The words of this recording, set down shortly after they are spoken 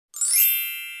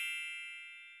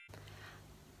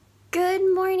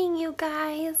Good morning, you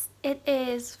guys. It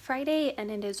is Friday and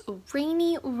it is a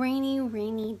rainy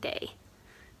day.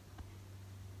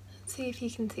 Let's see if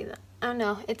you can see that. Oh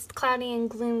no, it's cloudy and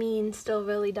gloomy and still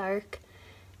really dark.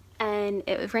 And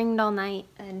it rained all night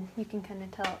and you can kind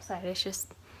of tell outside it's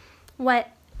just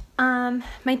wet.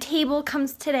 My table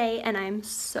comes today and I'm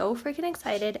so freaking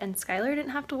excited, and Skylar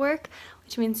didn't have to work,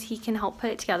 which means he can help put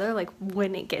it together like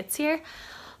when it gets here.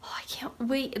 Oh, I can't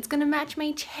wait. It's gonna match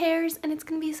my chairs and it's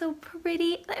gonna be so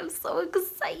pretty. I'm so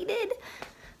excited.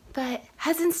 But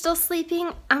Hudson's still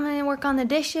sleeping. I'm gonna work on the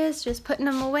dishes, just putting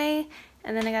them away,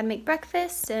 and then I gotta make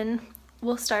breakfast and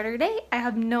we'll start our day. I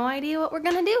have no idea what we're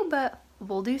gonna do, but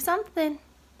we'll do something.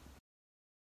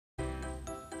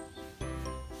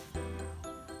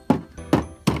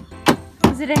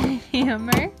 Is it a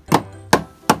hammer?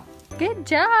 Good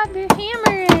job, you're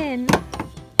hammering.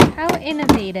 How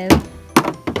innovative.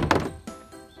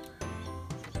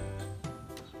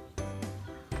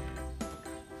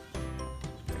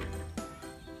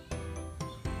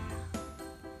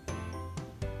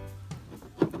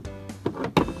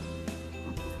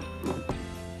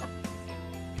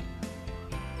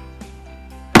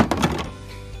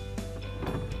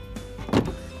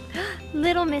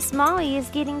 Little Miss Molly is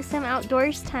getting some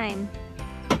outdoors time.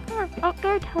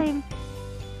 Outdoor time.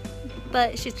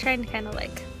 But she's trying to kind of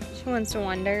like, she wants to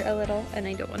wander a little, and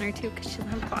I don't want her to because she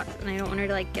doesn't have claws, and I don't want her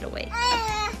to like get away.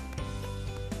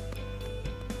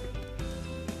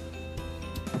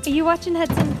 Are you watching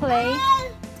Hudson play?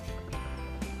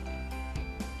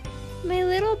 My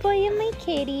little boy and my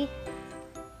kitty.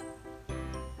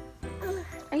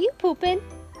 Are you pooping?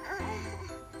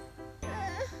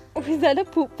 Was that a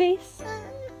poop face?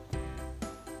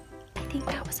 I think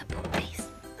that was a poop face.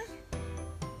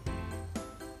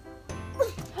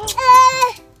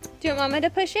 Do you want Mama to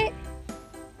push it?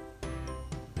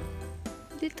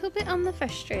 A little bit on the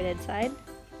frustrated side.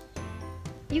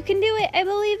 You can do it. I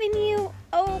believe in you.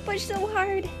 Oh, push so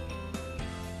hard.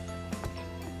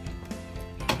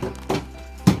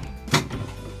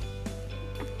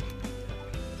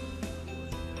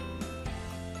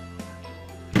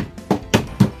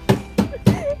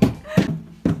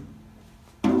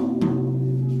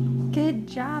 Good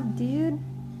job, dude.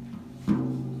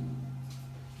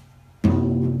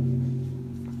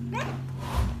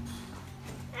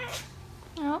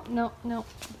 Oh, no, no.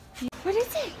 What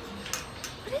is it?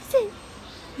 What is it?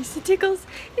 It's the tickles.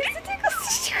 It's the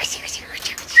tickles.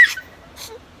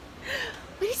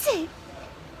 What is it?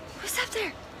 What's up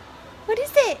there? What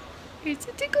is it? It's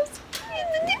the tickles.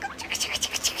 It's the tickles.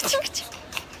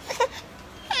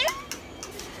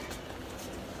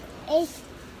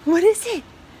 What is it?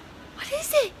 What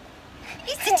is it?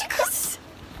 It's the tickles.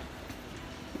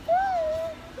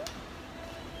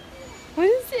 What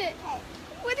is it?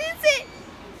 What is it?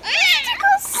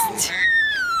 It's the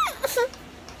tickles.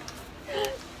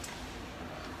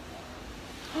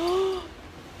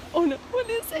 Oh no, what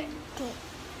is it?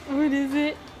 What is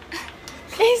it?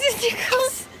 It's the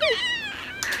tickles.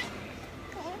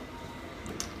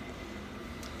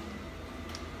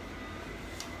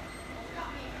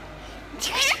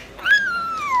 Tickles.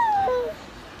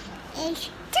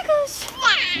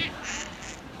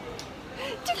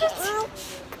 Tickles.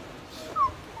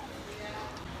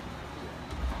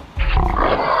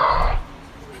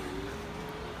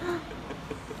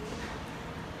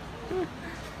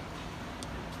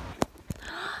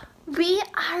 We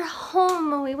are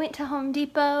home. We went to Home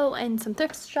Depot and some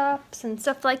thrift shops and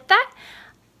stuff like that.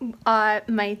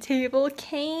 My table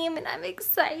came and I'm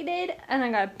excited. And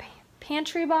I got a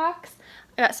pantry box.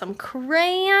 I got some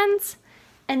crayons.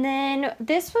 And then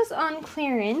this was on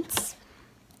clearance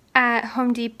at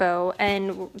Home Depot,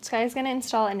 and Sky's gonna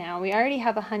install it now. We already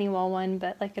have a Honeywell one,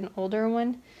 but like an older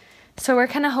one. So we're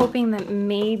kind of hoping that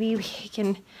maybe we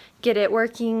can get it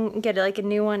working, get it like a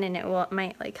new one, and it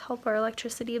might like help our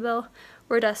electricity bill.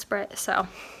 We're desperate, so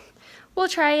we'll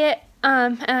try it.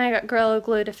 And I got Gorilla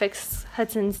Glue to fix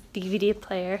Hudson's DVD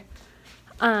player.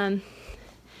 Yeah,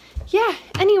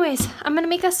 anyways, I'm gonna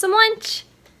make us some lunch.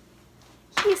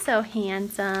 He's so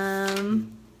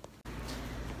handsome.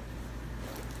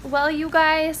 Well, you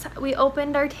guys, we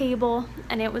opened our table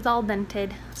and it was all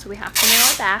dented, so we have to nail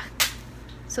it back.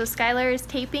 So Skylar is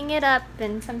taping it up,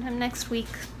 and sometime next week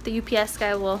the UPS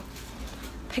guy will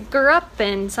pick her up,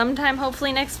 and sometime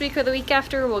hopefully next week or the week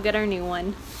after we'll get our new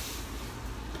one.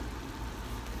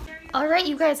 Alright,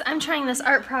 you guys, I'm trying this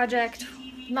art project,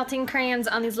 melting crayons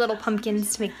on these little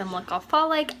pumpkins to make them look all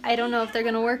fall-like. I don't know if they're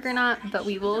gonna work or not, but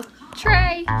we will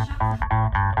try.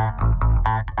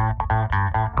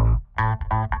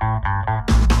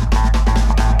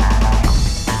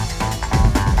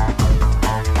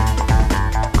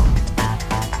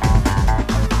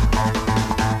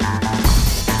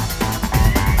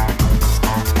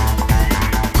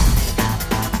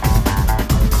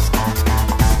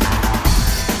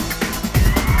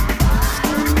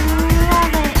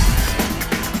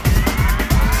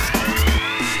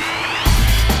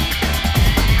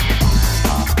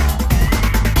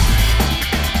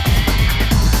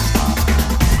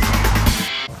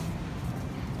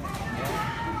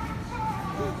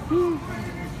 Do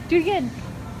it again.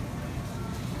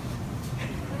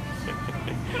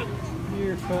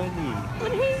 You're funny.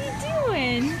 What are you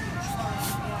doing?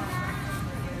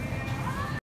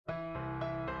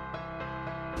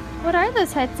 What are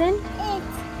those, Hudson?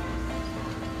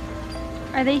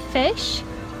 Are they fish?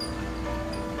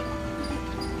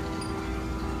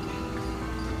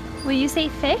 Will you say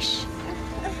fish?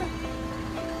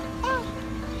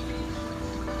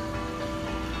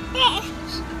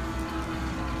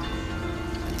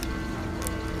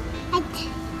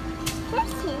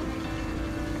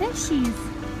 Fishies.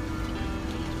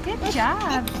 Good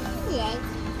job.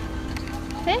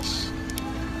 Fish?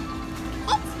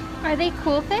 Are they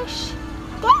cool fish?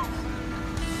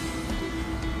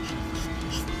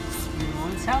 You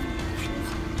want some?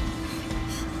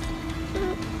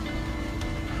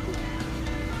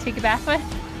 Take a bath with?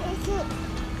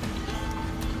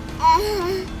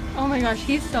 Oh my gosh,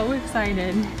 he's so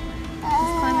excited. He's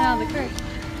climbing out of the creek.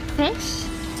 Fish?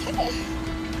 Fish.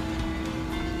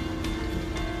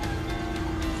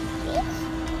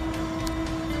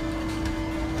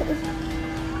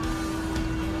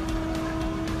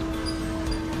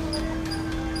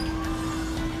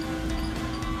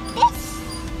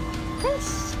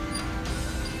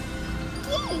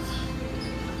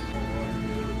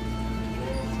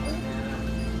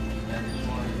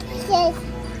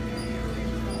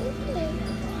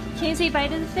 Can you say bye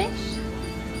to the fish?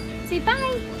 Say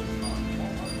bye.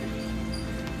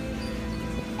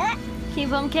 Can you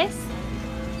blow him a kiss?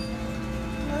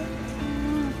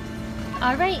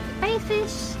 All right, bye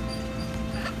fish.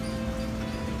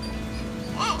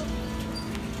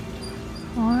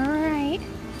 All right,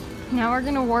 now we're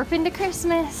gonna warp into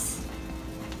Christmas.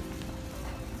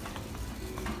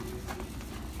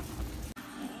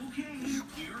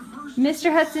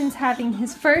 Mr. Hudson's having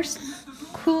his first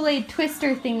Kool-Aid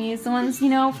twister thingies, the ones, you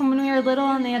know, from when we were little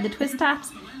and they had the twist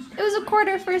tops. It was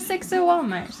 $1 for $6 at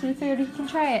Walmart, so we figured we can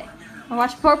try it. I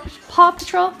watched Paw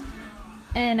Patrol,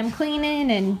 and I'm cleaning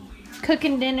and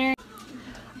cooking dinner.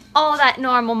 All that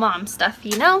normal mom stuff,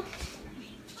 you know?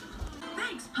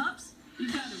 Thanks, pups.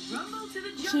 You gotta rumble to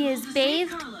the jungle He is to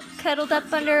bathed, save Carlos. cuddled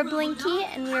up under a blankie,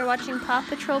 and we were watching Paw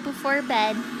Patrol before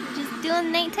bed. Just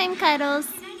doing nighttime cuddles.